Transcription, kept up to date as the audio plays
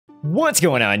What's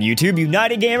going on YouTube?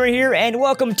 United Gamer here, and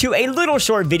welcome to a little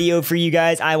short video for you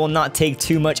guys. I will not take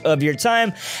too much of your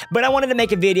time, but I wanted to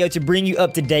make a video to bring you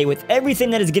up to date with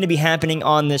everything that is going to be happening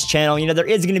on this channel. You know, there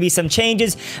is going to be some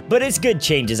changes, but it's good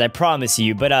changes, I promise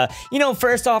you. But, you know,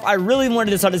 first off, I really wanted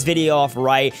to start this video off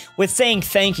right with saying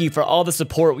thank you for all the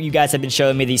support you guys have been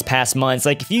showing me these past months.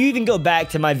 Like, if you even go back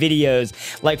to my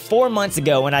videos, like 4 months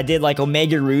ago when I did, like,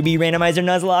 Omega Ruby Randomizer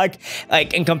Nuzlocke,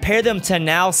 like, and compare them to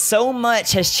now, so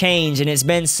much has changed. And it's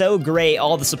been so great,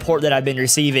 all the support that I've been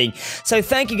receiving. So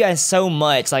thank you guys so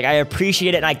much. Like, I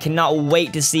appreciate it, and I cannot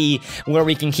wait to see where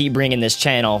we can keep bringing this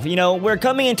channel. You know, we're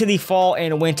coming into the fall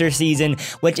and winter season,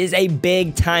 which is a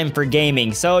big time for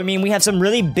gaming. So, I mean, we have some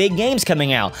really big games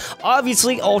coming out.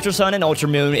 Obviously, Ultra Sun and Ultra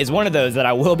Moon is one of those that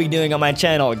I will be doing on my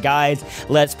channel. Guides,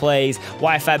 Let's Plays,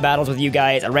 Wi-Fi battles with you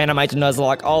guys, a randomizer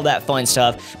Nuzlocke, all that fun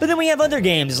stuff. But then we have other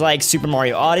games like Super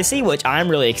Mario Odyssey, which I'm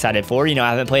really excited for. You know,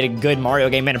 I haven't played a good Mario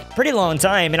game in a pretty long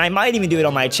time, and I might even do it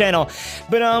on my channel.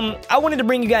 But I wanted to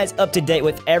bring you guys up to date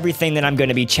with everything that I'm going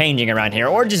to be changing around here,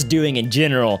 or just doing in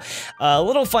general. A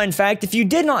little fun fact, if you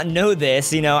did not know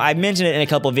this, you know, I mentioned it in a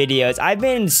couple videos, I've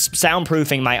been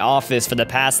soundproofing my office for the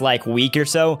past like week or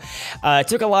so. It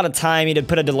took a lot of time to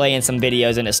put a delay in some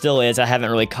videos, and it still is. I haven't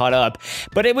really caught up,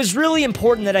 but it was really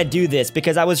important that I do this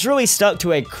because I was really stuck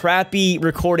to a crappy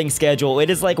recording schedule. It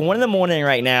is like 1 in the morning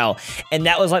right now, and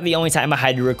that was like the only time I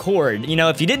had to record. You know,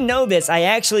 if you didn't know this, I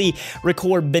actually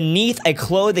record beneath a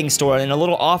clothing store in a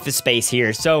little office space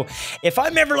here. So if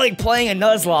I'm ever like playing a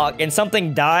Nuzlocke and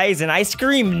something dies and I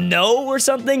scream no or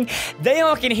something, they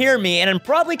all can hear me, and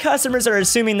probably customers are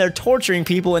assuming they're torturing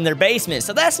people in their basement.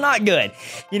 So that's not good.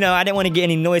 You know, I didn't want to get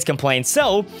any noise complaints.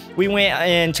 So we went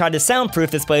and tried to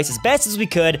soundproof this place as best as we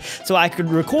could so I could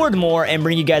record more and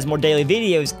bring you guys more daily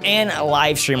videos and a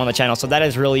live stream on the channel. So that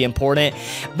is really important.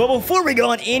 But before we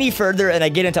go on any further and I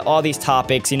get into all these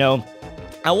topics, you know,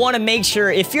 I want to make sure,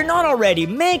 if you're not already,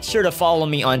 make sure to follow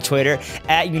me on Twitter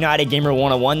at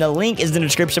UnitedGamer101. The link is in the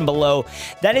description below.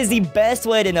 That is the best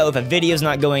way to know if a video is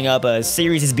not going up, a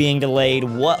series is being delayed,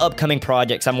 what upcoming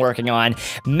projects I'm working on.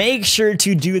 Make sure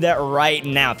to do that right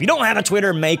now. If you don't have a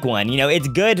Twitter, make one. You know, it's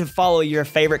good to follow your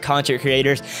favorite content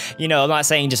creators. You know, I'm not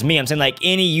saying just me. I'm saying like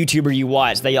any YouTuber you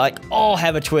watch, they like all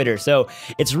have a Twitter. So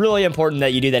it's really important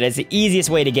that you do that. It's the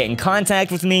easiest way to get in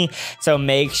contact with me. So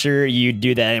make sure you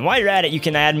do that. And while you're at it, you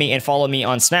can add me and follow me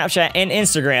on Snapchat and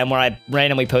Instagram, where I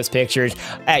randomly post pictures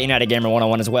at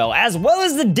UnitedGamer101 as well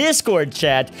as the Discord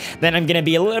chat. Then I'm gonna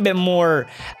be a little bit more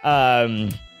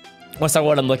what's that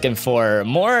word I'm looking for?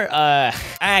 More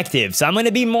active. So I'm going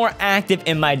to be more active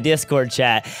in my Discord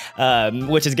chat,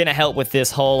 which is going to help with this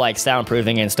whole like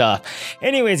soundproofing and stuff.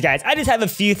 Anyways, guys, I just have a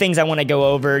few things I want to go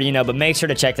over, you know, but make sure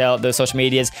to check out those social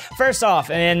medias. First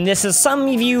off, and this is some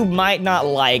of you might not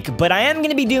like, but I am going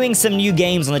to be doing some new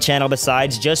games on the channel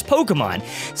besides just Pokemon.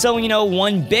 So, you know,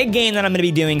 one big game that I'm going to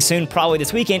be doing soon, probably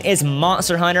this weekend, is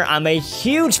Monster Hunter. I'm a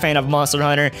huge fan of Monster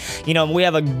Hunter. You know, we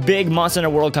have a big Monster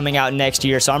Hunter World coming out next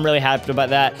year, so I'm really happy about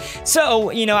that.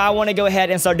 So, you know, I want to go ahead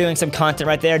and start doing some content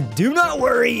right there. Do not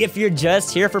worry if you're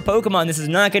just here for Pokemon. This is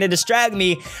not going to distract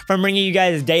me from bringing you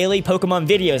guys daily Pokemon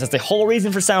videos. That's the whole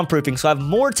reason for soundproofing, so I have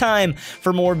more time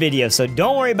for more videos. So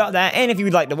don't worry about that. And if you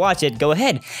would like to watch it, go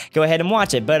ahead and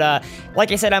watch it. But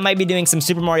like I said, I might be doing some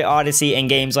Super Mario Odyssey and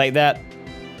games like that.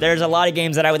 There's a lot of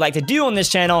games that I would like to do on this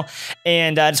channel,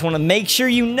 and I just want to make sure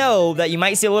you know that you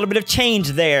might see a little bit of change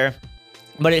there.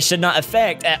 But it should not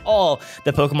affect at all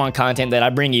the Pokemon content that I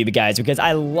bring you guys, because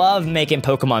I love making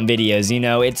Pokemon videos, you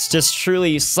know. It's just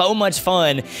truly so much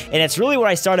fun, and it's really where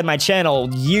I started my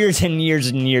channel years and years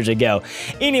and years ago.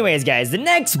 Anyways, guys, the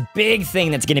next big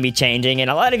thing that's going to be changing, and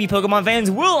a lot of you Pokemon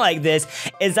fans will like this,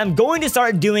 is I'm going to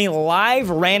start doing live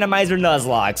randomizer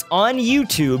Nuzlocks on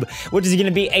YouTube, which is going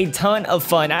to be a ton of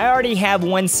fun. I already have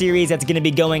one series that's going to be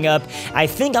going up. I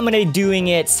think I'm going to be doing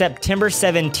it September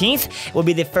 17th will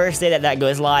be the first day that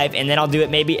goes live, and then I'll do it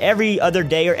maybe every other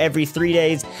day or every 3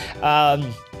 days.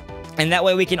 And that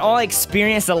way we can all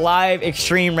experience the live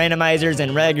extreme randomizers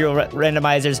and regular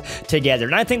randomizers together.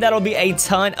 And I think that'll be a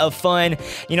ton of fun.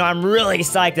 You know, I'm really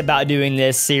psyched about doing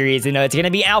this series. You know, it's going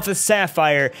to be Alpha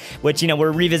Sapphire, which, you know,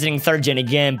 we're revisiting 3rd gen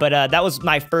again. But that was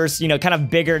my first, you know, kind of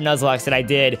bigger Nuzlocke that I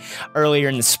did earlier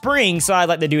in the spring. So I'd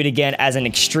like to do it again as an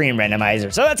extreme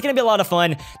randomizer. So that's going to be a lot of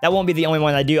fun. That won't be the only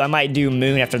one I do. I might do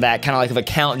Moon after that, kind of like a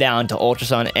countdown to Ultra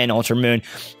Sun and Ultra Moon.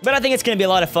 But I think it's going to be a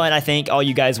lot of fun. I think all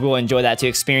you guys will enjoy that to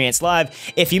experience this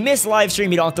live. If you miss the live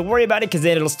stream, you don't have to worry about it because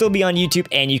then it'll still be on YouTube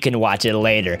and you can watch it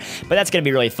later. But that's going to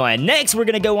be really fun. Next, we're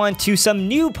going to go on to some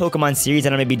new Pokemon series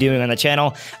that I'm going to be doing on the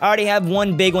channel. I already have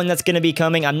one big one that's going to be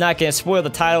coming. I'm not going to spoil the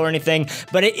title or anything,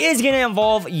 but it is going to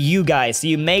involve you guys. So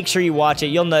you make sure you watch it.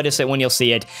 You'll notice it when you'll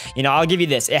see it. You know, I'll give you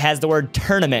this. It has the word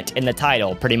tournament in the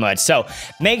title, pretty much. So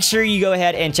make sure you go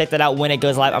ahead and check that out when it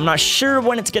goes live. I'm not sure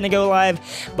when it's going to go live,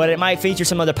 but it might feature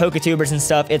some other Poketubers and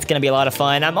stuff. It's going to be a lot of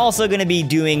fun. I'm also going to be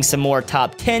doing some more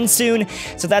top 10 soon,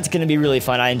 so that's going to be really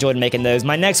fun. I enjoyed making those.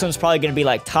 My next one's probably going to be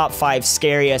like top 5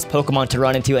 scariest Pokemon to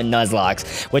run into in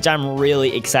Nuzlocke, which I'm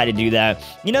really excited to do that.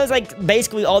 You know, it's like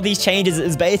basically all these changes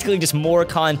is basically just more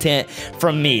content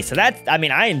from me. So that's, I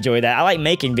mean, I enjoy that. I like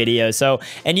making videos, so,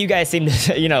 and you guys seem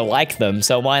to, you know, like them,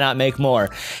 so why not make more?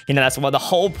 You know, that's the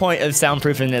whole point of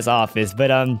soundproofing this office.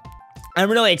 But I'm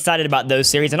really excited about those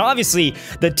series, and obviously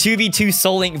the 2v2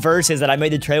 Soul Link versus that I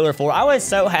made the trailer for. I was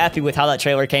so happy with how that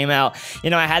trailer came out. You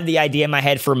know, I had the idea in my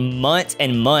head for months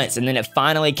and months, and then it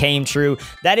finally came true.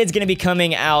 That is going to be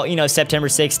coming out, you know, September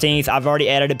 16th. I've already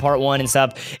edited part 1 and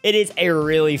stuff. It is a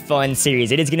really fun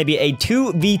series. It is going to be a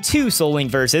 2v2 Soul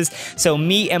Link versus, so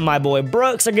me and my boy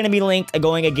Brooks are going to be linked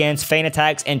going against Feint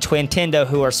Attacks and Twintendo,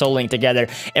 who are Soul Linked together,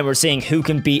 and we're seeing who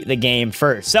can beat the game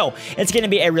first. So it's going to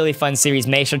be a really fun series.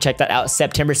 Make sure to check that out.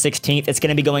 September 16th. It's going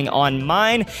to be going on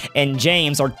mine and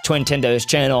James or Twintendo's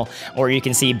channel, or you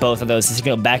can see both of those. It's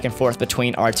going to go back and forth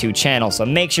between our 2 channels. So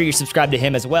make sure you subscribe to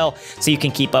him as well so you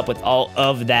can keep up with all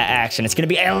of that action. It's going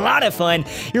to be a lot of fun.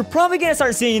 You're probably going to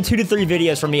start seeing 2 to 3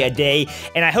 videos from me a day,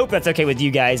 and I hope that's okay with you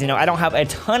guys. You know, I don't have a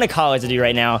ton of college to do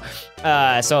right now.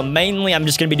 So mainly I'm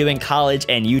just going to be doing college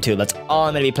and YouTube. That's all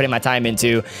I'm going to be putting my time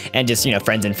into, and just, you know,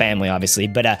 friends and family, obviously.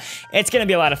 But it's going to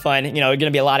be a lot of fun. You know, it's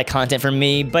going to be a lot of content from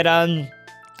me. But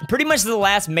pretty much the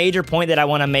last major point that I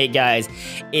want to make, guys,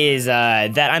 is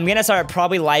that I'm going to start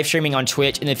probably live streaming on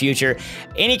Twitch in the future.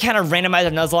 Any kind of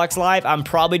randomizer Nuzlocke live, I'm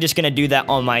probably just going to do that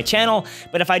on my channel.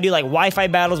 But if I do like Wi-Fi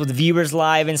battles with viewers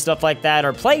live and stuff like that,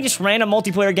 or play just random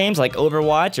multiplayer games like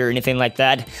Overwatch or anything like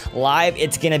that live,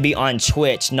 it's going to be on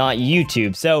Twitch, not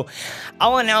YouTube. So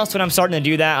I'll announce when I'm starting to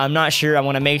do that. I'm not sure. I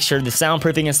want to make sure the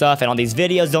soundproofing and stuff and all these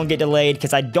videos don't get delayed,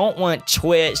 because I don't want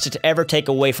Twitch to ever take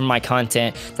away from my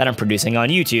content that I'm producing on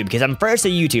YouTube, because I'm first a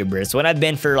YouTuber. It's what I've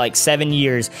been for like 7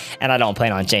 years, and I don't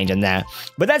plan on changing that.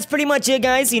 But that's pretty much it,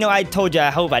 guys. You know, I told you, I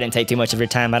hope I didn't take too much of your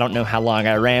time. I don't know how long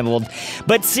I rambled.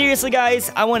 But seriously,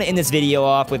 guys, I want to end this video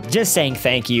off with just saying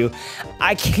thank you.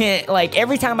 I can't, like,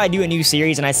 every time I do a new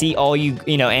series and I see all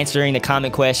you know, answering the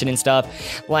comment question and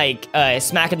stuff, like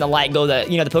smacking the like goal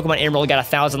that, you know, the Pokemon Emerald got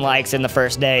 1,000 likes in the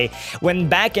first day. When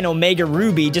back in Omega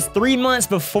Ruby, just 3 months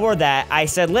before that, I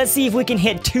said, let's see if we can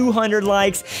hit 200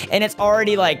 likes, and it's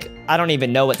already like, I don't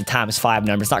even know what the times 5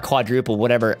 number. It's not quadruple,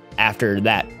 whatever after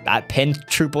that.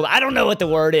 Pentuple. I don't know what the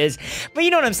word is, but you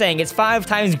know what I'm saying. It's 5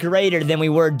 times greater than we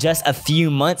were just a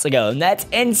few months ago, and that's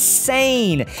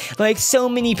insane. Like, so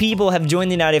many people have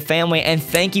joined the United family, and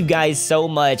thank you guys so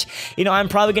much. You know, I'm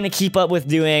probably going to keep up with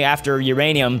doing after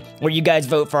Uranium, where you guys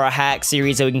vote for our hack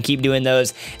series so we can keep doing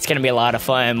those. It's going to be a lot of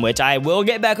fun, which I will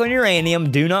get back on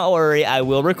Uranium. Do not worry. I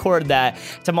will record that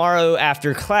tomorrow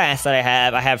after class that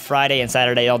I have Friday and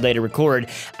Saturday all day to record.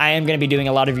 I am going to be doing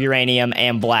a lot of Uranium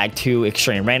and Black 2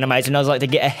 Extreme Randomizer, and I was like to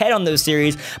get ahead on those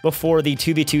series before the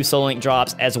 2v2 Soul Link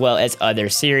drops, as well as other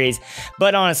series.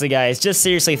 But honestly, guys, just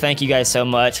seriously, thank you guys so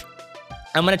much.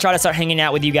 I'm going to try to start hanging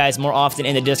out with you guys more often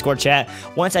in the Discord chat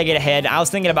once I get ahead. I was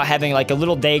thinking about having like a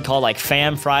little day called like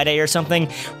Fam Friday or something,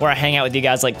 where I hang out with you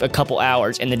guys like a couple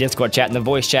hours in the Discord chat and the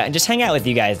voice chat, and just hang out with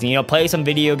you guys, you know, play some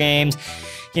video games,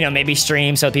 you know, maybe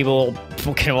stream so people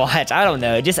can watch. I don't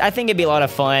know. Just, I think it'd be a lot of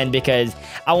fun because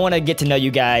I want to get to know you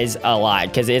guys a lot,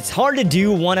 because it's hard to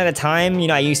do one at a time. You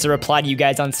know, I used to reply to you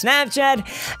guys on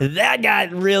Snapchat. That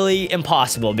got really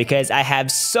impossible because I have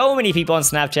so many people on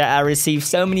Snapchat. I receive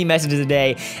so many messages a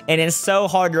day, and it's so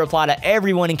hard to reply to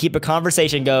everyone and keep a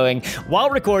conversation going while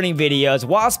recording videos,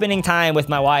 while spending time with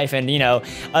my wife and, you know,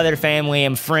 other family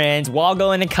and friends, while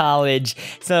going to college.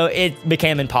 So it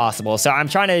became impossible. So I'm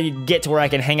trying to get to where I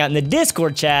can hang out in the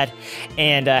Discord chat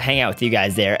and hang out with you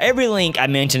guys there. Every link I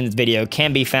mentioned in this video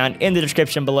can be found in the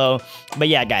description below. But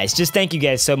yeah, guys, just thank you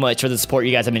guys so much for the support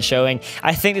you guys have been showing.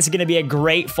 I think this is going to be a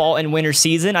great fall and winter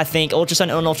season. I think Ultra Sun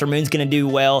and Ultra Moon is going to do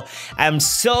well. I'm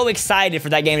so excited for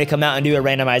that game to come out and do a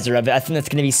randomizer of it. I think that's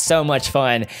going to be so much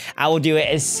fun. I will do it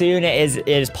as soon as it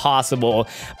is possible.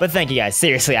 But thank you guys.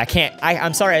 Seriously,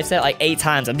 I'm sorry I said it like 8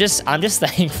 times. I'm just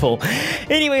thankful.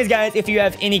 Anyways, guys, if you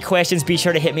have any questions, be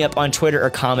sure to hit me up on Twitter or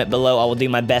comment below. I will do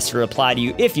my best to reply to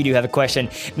you if you do have a question.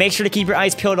 Make sure to keep your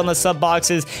eyes peeled on the sub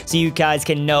boxes so you guys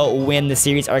can know when the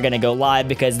series are going to go live,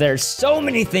 because there's so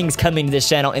many things coming to this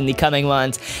channel in the coming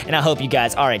months, and I hope you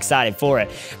guys are excited for it.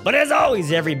 But as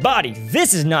always, everybody,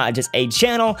 this is not just a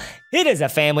channel, it is a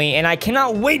family, and I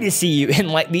cannot wait to see you in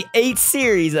like the 8th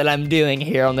series that I'm doing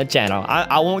here on the channel.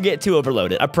 I won't get too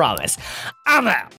overloaded, I promise. I'm out.